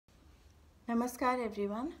Namaskar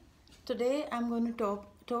everyone. Today I'm going to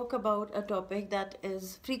talk about a topic that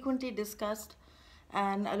is frequently discussed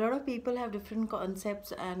and a lot of people have different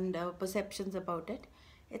concepts and perceptions about it.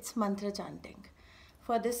 It's mantra chanting.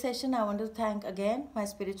 For this session I want to thank again my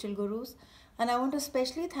spiritual gurus, and I want to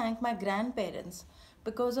especially thank my grandparents,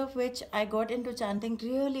 because of which I got into chanting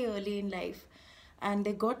really early in life, and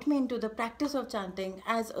they got me into the practice of chanting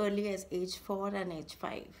as early as age 4 and age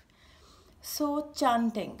 5. So,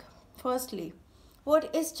 chanting. Firstly,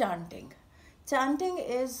 what is chanting? Chanting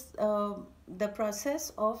is the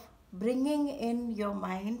process of bringing in your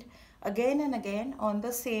mind again and again on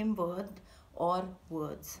the same word or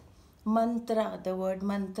words. Mantra, the word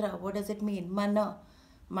mantra, what does it mean? Mana,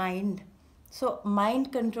 mind. So,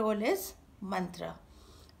 mind control is mantra.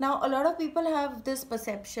 Now, a lot of people have this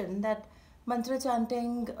perception that mantra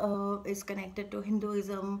chanting is connected to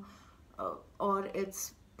Hinduism, or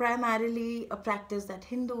it's primarily a practice that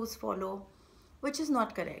Hindus follow, which is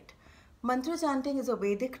not correct. Mantra chanting is a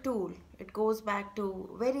Vedic tool. It goes back to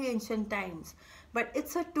very ancient times, but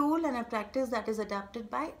it's a tool and a practice that is adapted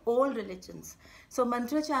by all religions. So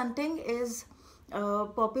mantra chanting is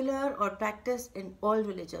popular or practiced in all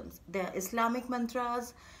religions. There are Islamic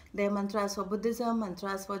mantras, there are mantras for Buddhism,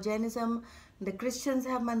 mantras for Jainism, the Christians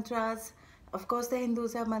have mantras, of course the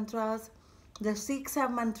Hindus have mantras, the Sikhs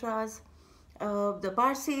have mantras, the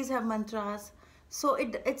Parsis have mantras. So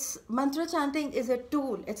it's mantra chanting is a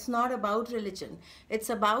tool. It's not about religion.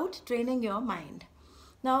 It's about training your mind.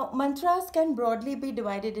 Now, mantras can broadly be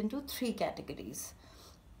divided into three categories.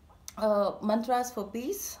 Mantras for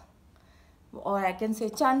peace, or I can say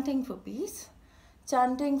chanting for peace,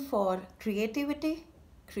 chanting for creativity,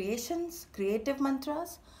 creations, creative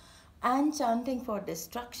mantras, and chanting for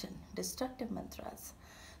destruction, destructive mantras.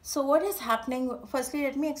 So what is happening? Firstly,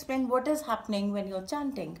 let me explain what is happening when you're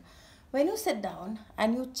chanting. When you sit down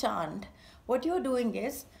and you chant, what you're doing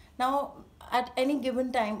is, now at any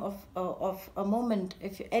given time of a moment,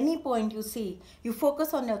 if any point you see, you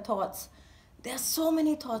focus on your thoughts. There are so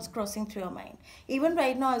many thoughts crossing through your mind. Even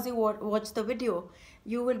right now as you watch the video,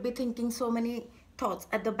 you will be thinking so many thoughts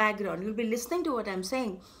at the background. You'll be listening to what I'm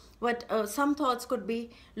saying. But some thoughts could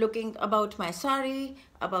be looking about my sari,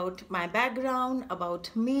 about my background,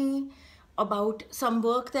 about me, about some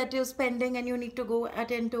work that you're spending and you need to go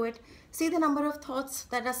attend to it. See the number of thoughts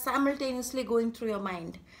that are simultaneously going through your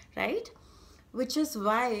mind, right? Which is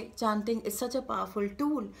why chanting is such a powerful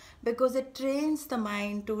tool, because it trains the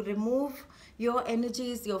mind to remove your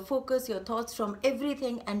energies, your focus, your thoughts from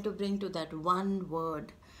everything and to bring to that one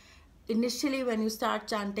word. Initially, when you start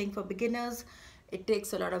chanting for beginners, it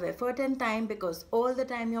takes a lot of effort and time, because all the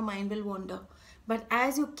time your mind will wander. But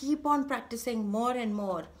as you keep on practicing more and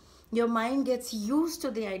more, your mind gets used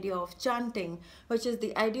to the idea of chanting, which is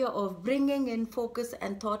the idea of bringing in focus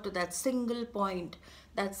and thought to that single point,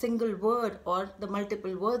 that single word or the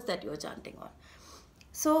multiple words that you're chanting on.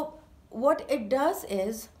 So what it does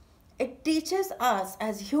is, it teaches us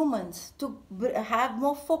as humans to have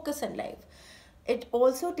more focus in life. It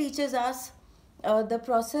also teaches us, the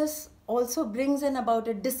process also brings in about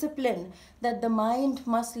a discipline that the mind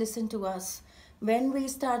must listen to us. When we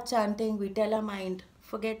start chanting, we tell our mind,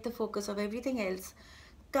 forget the focus of everything else.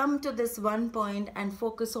 Come to this one point and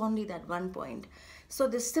focus only that one point. So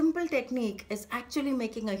this simple technique is actually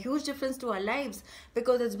making a huge difference to our lives,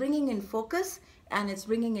 because it's bringing in focus and it's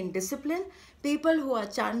bringing in discipline. People who are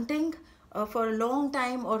chanting for a long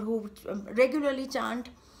time, or who regularly chant,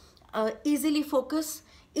 easily focus,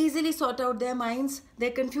 easily sort out their minds.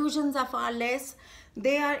 Their confusions are far less.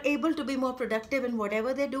 They are able to be more productive in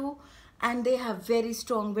whatever they do, and they have very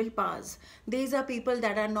strong willpowers. These are people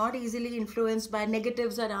that are not easily influenced by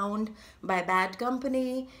negatives around, by bad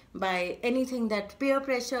company, by anything, that peer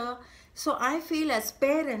pressure. So I feel as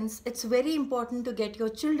parents, it's very important to get your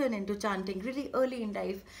children into chanting really early in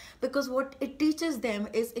life, because what it teaches them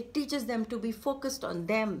is, it teaches them to be focused on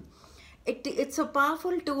them. It's a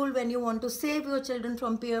powerful tool when you want to save your children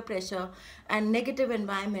from peer pressure and negative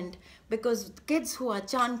environment, because kids who are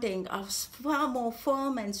chanting are far more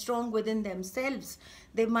firm and strong within themselves.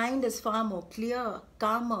 Their mind is far more clear,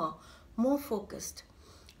 calmer, more focused.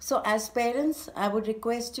 So as parents, I would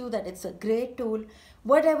request you that it's a great tool.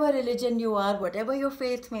 Whatever religion you are, whatever your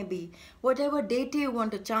faith may be, whatever deity you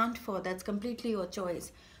want to chant for, that's completely your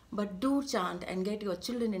choice. But do chant and get your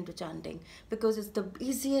children into chanting, because it's the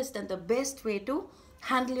easiest and the best way to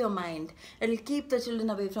handle your mind. It'll keep the children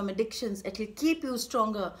away from addictions. It'll keep you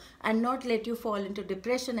stronger and not let you fall into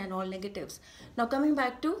depression and all negatives. Now coming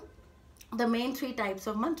back to the main three types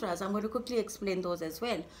of mantras, I'm going to quickly explain those as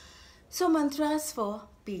well. So mantras for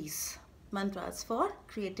peace. mantras for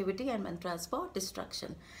creativity, and mantras for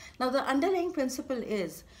destruction. Now, the underlying principle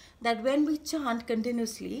is that when we chant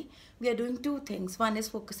continuously, we are doing two things. One is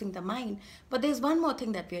focusing the mind, but there's one more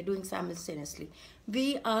thing that we are doing simultaneously.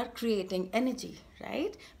 We are creating energy,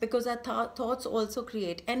 right? Because our thoughts also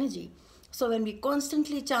create energy. So when we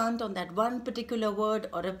constantly chant on that one particular word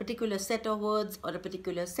or a particular set of words or a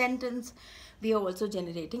particular sentence, we are also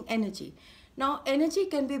generating energy. Now, energy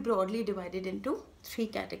can be broadly divided into three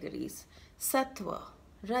categories: sattva,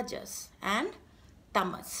 rajas, and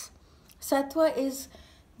tamas. Sattva is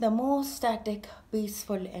the most static,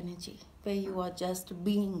 peaceful energy where you are just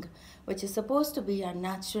being, which is supposed to be our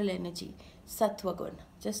natural energy, sattva gun,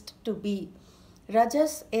 just to be.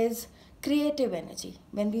 Rajas is creative energy,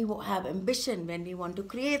 when we have ambition, when we want to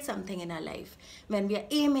create something in our life, when we are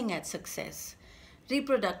aiming at success.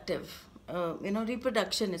 Reproductive,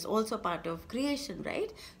 reproduction is also part of creation,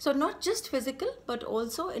 right? So not just physical, but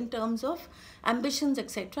also in terms of ambitions,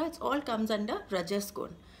 etc. It all comes under rajas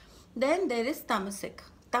gun. Then there is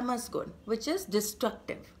tamas gun, which is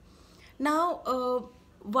destructive. Now,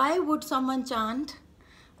 why would someone chant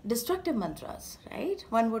destructive mantras, right?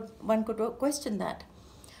 One could question that.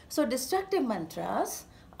 So destructive mantras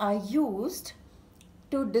are used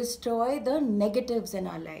to destroy the negatives in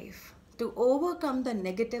our life, to overcome the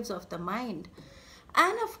negatives of the mind.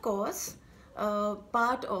 And of course,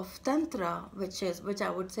 part of tantra, which I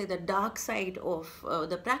would say the dark side of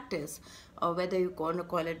the practice, or whether you want to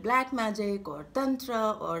call it black magic or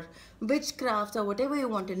tantra or witchcraft or whatever you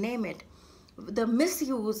want to name it, the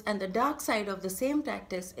misuse and the dark side of the same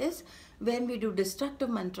practice is when we do destructive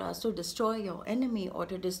mantras to destroy your enemy, or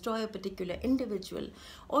to destroy a particular individual,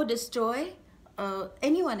 or destroy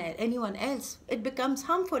anyone else. It becomes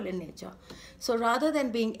harmful in nature. So rather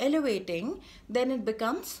than being elevating, then it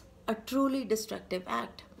becomes a truly destructive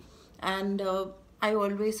act. And I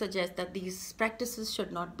always suggest that these practices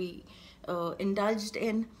should not be indulged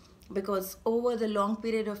in, because over the long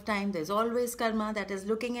period of time, there's always karma that is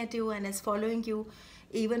looking at you and is following you.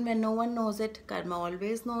 Even when no one knows it, karma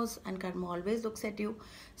always knows, and karma always looks at you.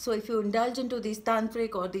 So if you indulge into these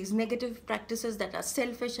tantric or these negative practices that are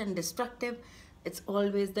selfish and destructive, it's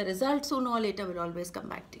always the result sooner or later will always come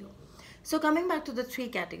back to you. So coming back to the three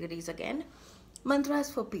categories again,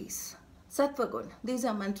 mantras for peace, sattva gun. These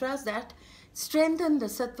are mantras that strengthen the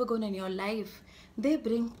sattva gun in your life. They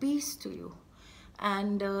bring peace to you,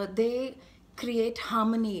 and they create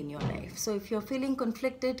harmony in your life. So if you're feeling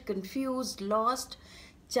conflicted, confused, lost,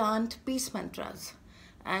 chant peace mantras,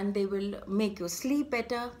 and they will make you sleep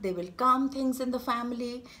better. They will calm things in the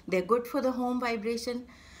family. They're good for the home vibration.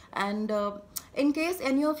 And in case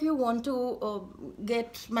any of you want to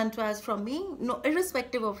get mantras from me, no,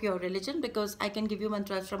 irrespective of your religion, because I can give you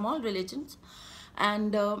mantras from all religions.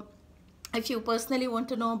 And if you personally want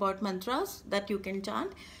to know about mantras that you can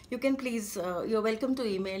chant, you can please, you're welcome to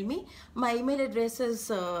email me. My email address is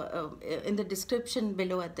in the description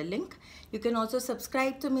below at the link. You can also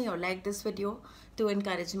subscribe to me or like this video to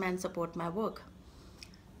encourage me and support my work.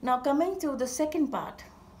 Now coming to the second part,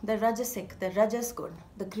 the rajasic, the rajas gun,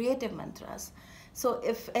 the creative mantras. So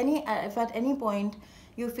if at any point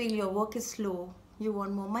you feel your work is slow, you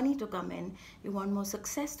want more money to come in, you want more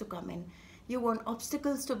success to come in, you want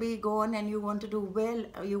obstacles to be gone, and you want to do well,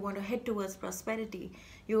 you want to head towards prosperity,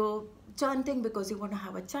 you're chanting because you want to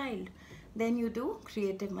have a child, then you do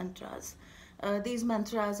creative mantras. These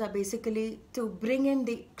mantras are basically to bring in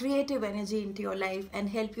the creative energy into your life and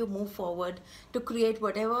help you move forward to create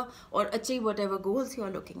whatever or achieve whatever goals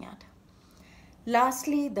you're looking at.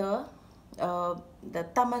 Lastly, the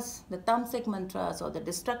tamasic mantras, or the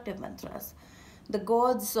destructive mantras. The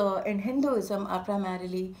gods in Hinduism are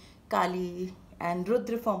primarily Kali and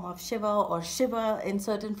Rudra form of Shiva, or Shiva in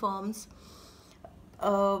certain forms.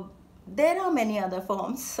 There are many other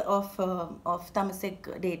forms of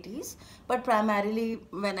tamasic deities, but primarily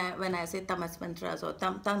when I say tamas mantras or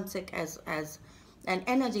tamasic as an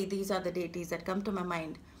energy, these are the deities that come to my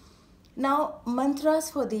mind. Now, mantras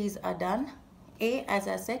for these are done, as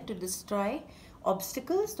I said, to destroy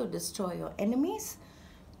obstacles, to destroy your enemies.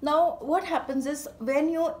 Now, what happens is, when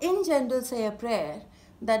you in general say a prayer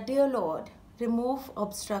that, dear Lord, remove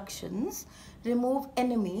obstructions, remove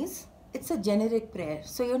enemies, it's a generic prayer.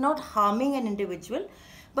 So you're not harming an individual,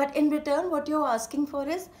 but in return what you're asking for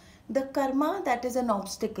is the karma that is an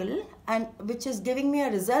obstacle and which is giving me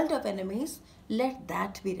a result of enemies, let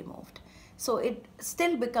that be removed. So it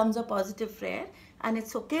still becomes a positive prayer, and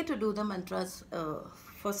it's okay to do the mantras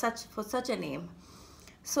for such an aim.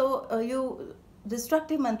 So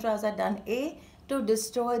destructive mantras are done to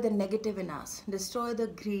destroy the negative in us, destroy the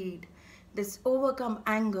greed, overcome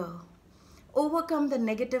anger, overcome the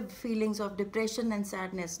negative feelings of depression and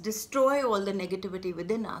sadness, destroy all the negativity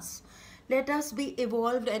within us. Let us be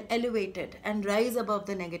evolved and elevated and rise above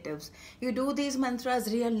the negatives. You do these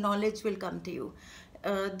mantras, real knowledge will come to you.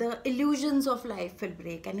 The illusions of life will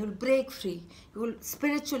break and you'll break free. You will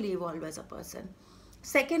spiritually evolve as a person.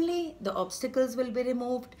 Secondly, the obstacles will be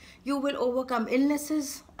removed. You will overcome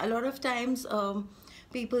illnesses. A lot of times,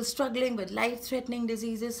 people struggling with life-threatening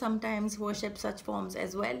diseases sometimes worship such forms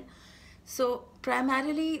as well. So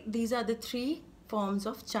primarily, these are the three forms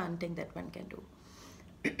of chanting that one can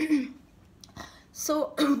do.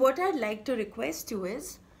 So what I'd like to request you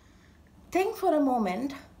is, think for a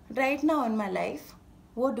moment, right now in my life,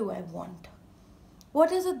 what do I want?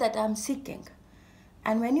 What is it that I'm seeking?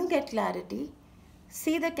 And when you get clarity,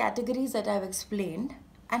 see the categories that I've explained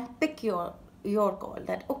and pick your call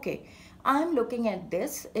that, okay, I'm looking at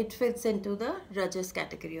this, it fits into the Rajas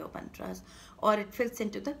category of mantras, or it fits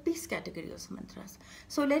into the peace category of mantras.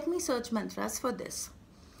 So let me search mantras for this.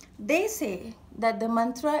 They say that the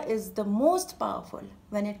mantra is the most powerful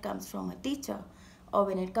when it comes from a teacher, or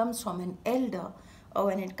when it comes from an elder, or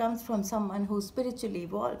when it comes from someone who's spiritually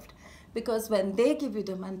evolved. Because when they give you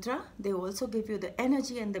the mantra, they also give you the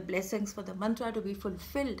energy and the blessings for the mantra to be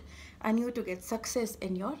fulfilled and you to get success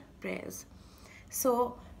in your prayers.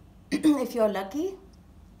 So if you're lucky,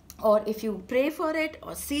 or if you pray for it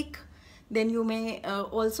or seek, then you may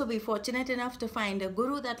also be fortunate enough to find a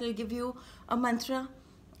guru that will give you a mantra.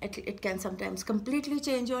 It can sometimes completely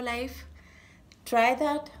change your life. Try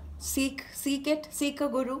that, seek a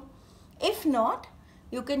guru. If not,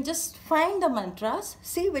 you can just find the mantras,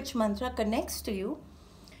 see which mantra connects to you.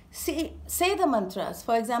 Say the mantras.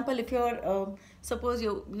 For example, if you're, suppose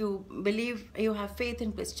you believe, you have faith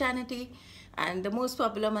in Christianity, and the most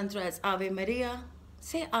popular mantra is Ave Maria.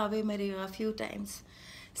 Say Ave Maria a few times.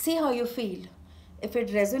 See how you feel. If it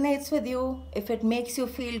resonates with you, if it makes you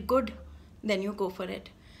feel good, then you go for it.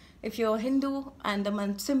 If you're Hindu and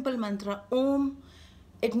the simple mantra Om,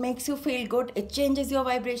 it makes you feel good, it changes your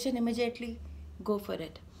vibration immediately, go for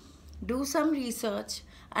it. Do some research,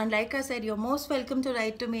 and like I said, you're most welcome to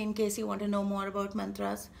write to me in case you want to know more about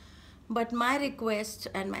mantras. But my request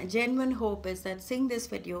and my genuine hope is that seeing this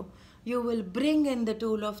video, you will bring in the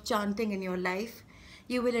tool of chanting in your life.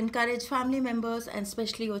 You will encourage family members and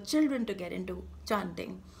especially your children to get into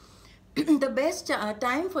chanting. The best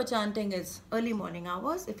time for chanting is early morning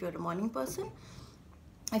hours if you're a morning person.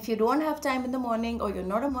 If you don't have time in the morning or you're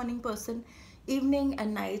not a morning person, evening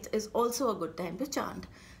and night is also a good time to chant.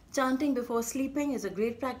 Chanting before sleeping is a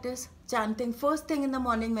great practice. Chanting first thing in the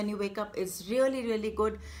morning when you wake up is really, really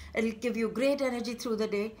good. It'll give you great energy through the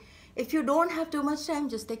day. If you don't have too much time,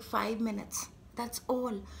 just take 5 minutes. That's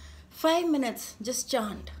all. 5 minutes, just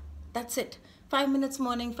chant. That's it. 5 minutes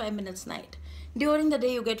morning, 5 minutes night. During the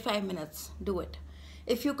day, you get 5 minutes. Do it.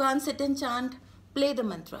 If you can't sit and chant, play the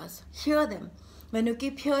mantras. Hear them. When you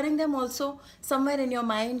keep hearing them also, somewhere in your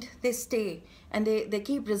mind, they stay and they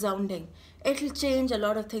keep resounding. It'll change a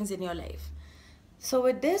lot of things in your life. So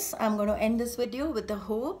with this, I'm going to end this video with the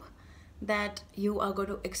hope that you are going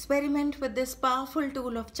to experiment with this powerful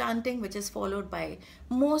tool of chanting, which is followed by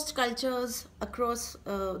most cultures across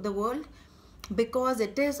the world, because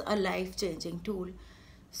it is a life-changing tool.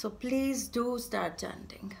 So please do start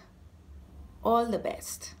chanting. All the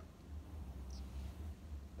best.